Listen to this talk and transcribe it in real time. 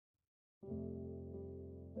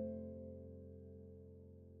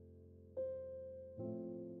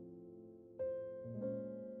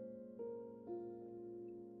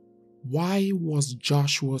Why was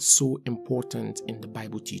Joshua so important in the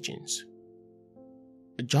Bible teachings?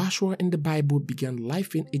 Joshua in the Bible began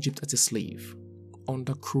life in Egypt as a slave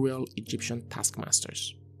under cruel Egyptian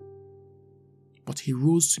taskmasters. But he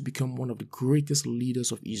rose to become one of the greatest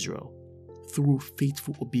leaders of Israel through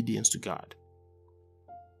faithful obedience to God.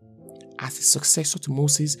 As a successor to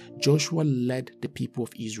Moses, Joshua led the people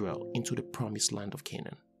of Israel into the promised land of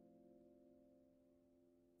Canaan.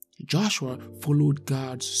 Joshua followed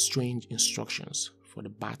God's strange instructions for the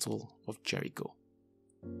Battle of Jericho.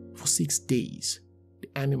 For 6 days, the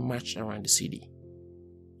army marched around the city.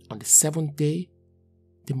 On the 7th day,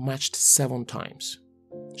 they marched 7 times,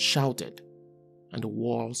 shouted, and the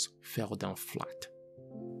walls fell down flat.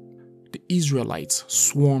 The Israelites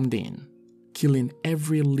swarmed in, killing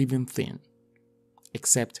every living thing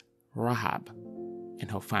except Rahab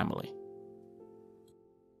and her family.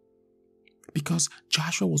 Because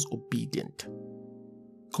Joshua was obedient,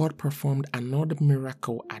 God performed another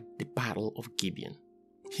miracle at the Battle of Gibeon.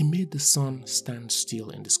 He made the sun stand still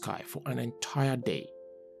in the sky for an entire day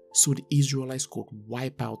so the Israelites could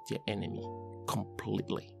wipe out their enemy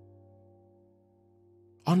completely.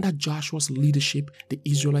 Under Joshua's leadership, the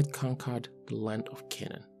Israelites conquered the land of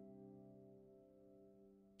Canaan.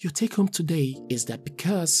 Your take home today is that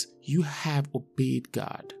because you have obeyed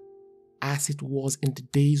God, as it was in the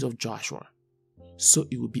days of Joshua, so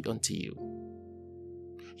it will be unto you.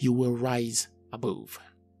 You will rise above.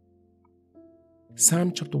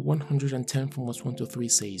 Psalm chapter 110 from verse 1 to 3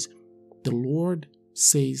 says, "The Lord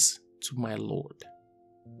says to my Lord,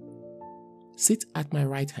 sit at my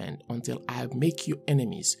right hand until I make your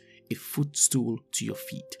enemies a footstool to your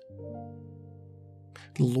feet.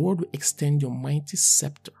 The Lord will extend your mighty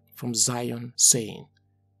scepter from Zion, saying,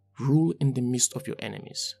 rule in the midst of your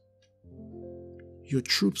enemies. Your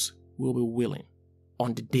troops will be willing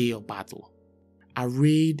on the day of battle,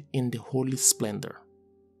 arrayed in the holy splendor.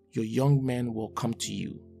 Your young men will come to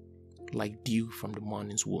you like dew from the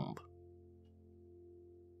morning's womb."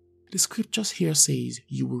 The scriptures here says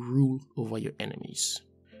you will rule over your enemies.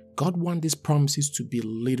 God wants these promises to be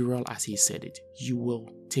literal as He said it. You will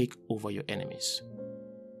take over your enemies.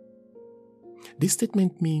 This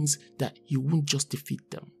statement means that you won't just defeat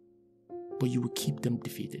them, but you will keep them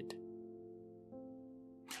defeated.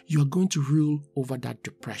 You are going to rule over that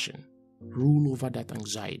depression, rule over that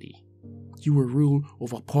anxiety. You will rule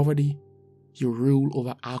over poverty. You will rule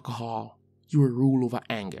over alcohol. You will rule over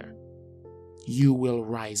anger. You will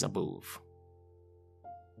rise above.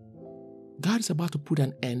 God is about to put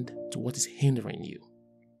an end to what is hindering you.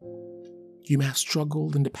 You may have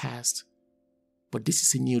struggled in the past, but this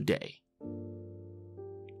is a new day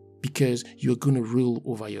because you are going to rule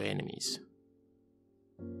over your enemies.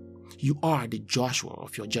 You are the Joshua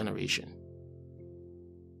of your generation.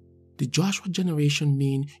 The Joshua generation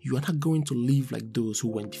means you are not going to live like those who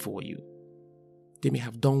went before you. They may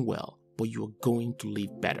have done well, but you are going to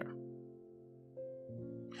live better.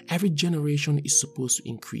 Every generation is supposed to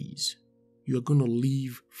increase. You are going to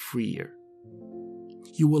live freer.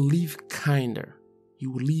 You will live kinder.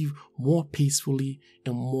 You will live more peacefully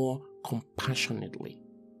and more compassionately.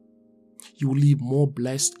 You will live more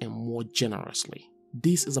blessed and more generously.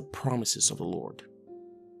 These are the promises of the Lord.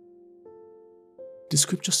 The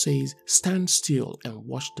scripture says, stand still and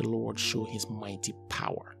watch the Lord show His mighty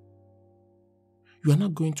power. You are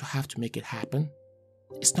not going to have to make it happen.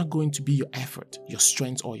 It's not going to be your effort, your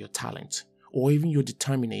strength, or your talent, or even your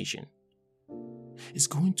determination. It's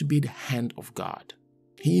going to be the hand of God.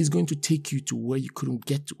 He is going to take you to where you couldn't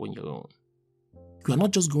get to on your own. You are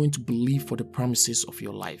not just going to believe for the promises of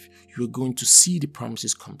your life. You are going to see the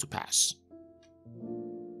promises come to pass.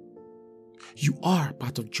 You are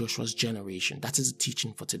part of Joshua's generation. That is the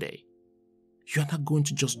teaching for today. You are not going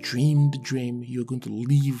to just dream the dream. You are going to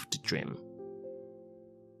live the dream.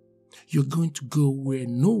 You're going to go where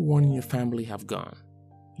no one in your family have gone.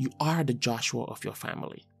 You are the Joshua of your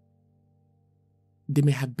family. They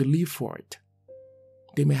may have believed for it.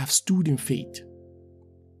 They may have stood in faith,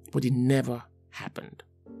 but it never happened.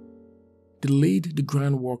 They laid the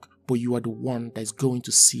groundwork, but you are the one that is going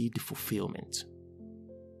to see the fulfillment.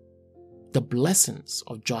 The blessings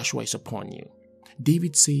of Joshua is upon you.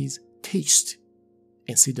 David says, taste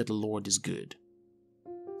and see that the Lord is good.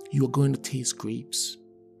 You are going to taste grapes.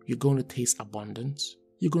 You're going to taste abundance.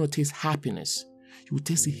 You're going to taste happiness. You will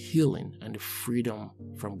taste the healing and the freedom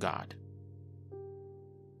from God.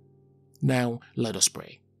 Now, let us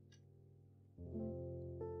pray.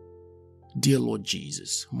 Dear Lord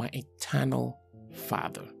Jesus, my eternal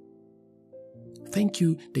Father, Thank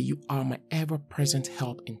you that you are my ever-present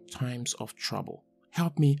help in times of trouble.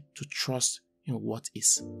 Help me to trust in what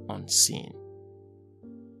is unseen.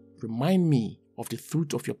 Remind me of the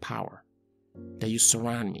truth of your power, that you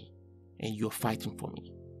surround me and you are fighting for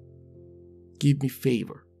me. Give me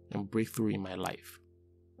favor and breakthrough in my life.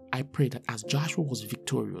 I pray that as Joshua was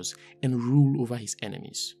victorious and ruled over his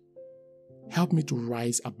enemies, help me to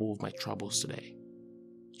rise above my troubles today.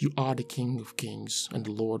 You are the King of kings and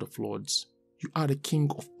the Lord of lords. You are the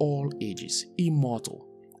King of all ages, immortal,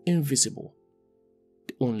 invisible,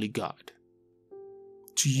 the only God.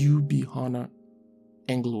 To you be honor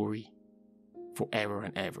and glory forever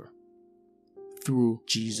and ever. Through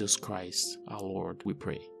Jesus Christ our Lord we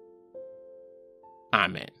pray.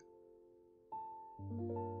 Amen.